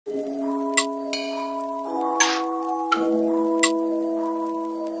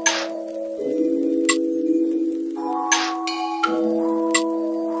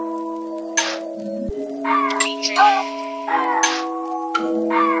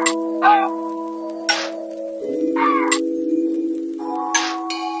I've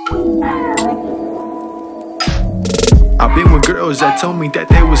been with girls that told me that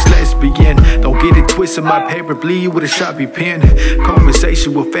they was lesbian. Don't get it twisted, my paper bleed with a Sharpie pen.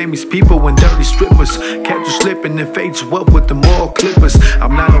 Conversation with famous people and dirty strippers. Catch you slipping and fade you up with the moral clippers.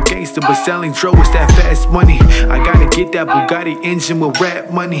 I'm not no gangster, but selling drugs is that fast money. I gotta get that Bugatti engine with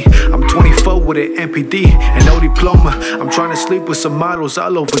rap money. I'm 24 with an MPD and no diploma. I'm trying to sleep with some models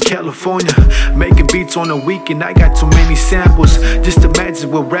all over California. Making beats on the weekend, I got too many samples. Just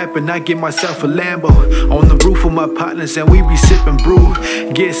imagine with rapping, I get myself a Lambo. On the roof of my partners and we be sipping brew.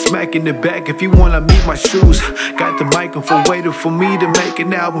 Get smack in the back if you wanna meet my shoes. Got the microphone waiting for me to make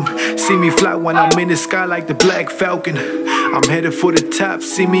an album. See me fly when I'm in the sky like the Black Falcon. I'm headed for the top,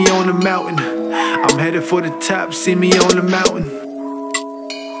 see me on the mountain. I'm headed for the top, see me on the mountain.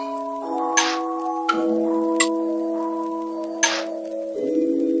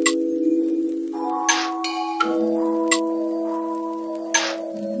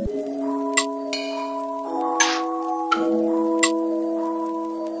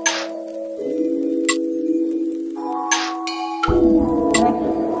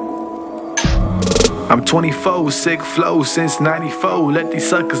 I'm 24, sick flow since 94. Let these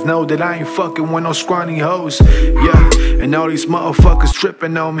suckers know that I ain't fucking with no scrawny hoes. Yeah, and all these motherfuckers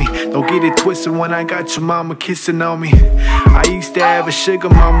tripping on me. Don't get it twisted when I got your mama kissing on me. I used to have a sugar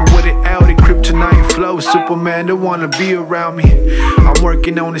mama with an Audi kryptonite flow. Superman don't wanna be around me. I'm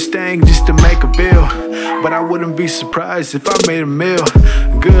working on this thing just to make a bill, but I wouldn't be surprised if I made a meal.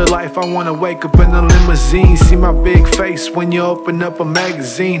 Good life, I wanna wake up in a limousine. See my big face when you open up a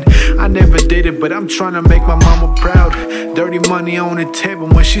magazine. I never did it, but I'm trying to make my mama proud. Dirty money on the table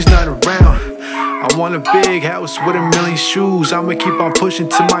when she's not around. I want a big house with a million shoes. I'ma keep on pushing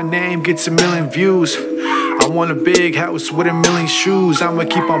till my name gets a million views. I want a big house with a million shoes. I'ma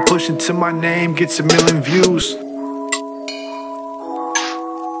keep on pushing till my name gets a million views.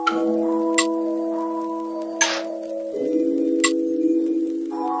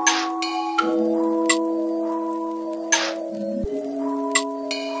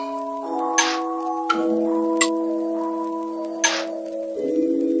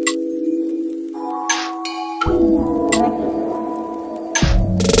 You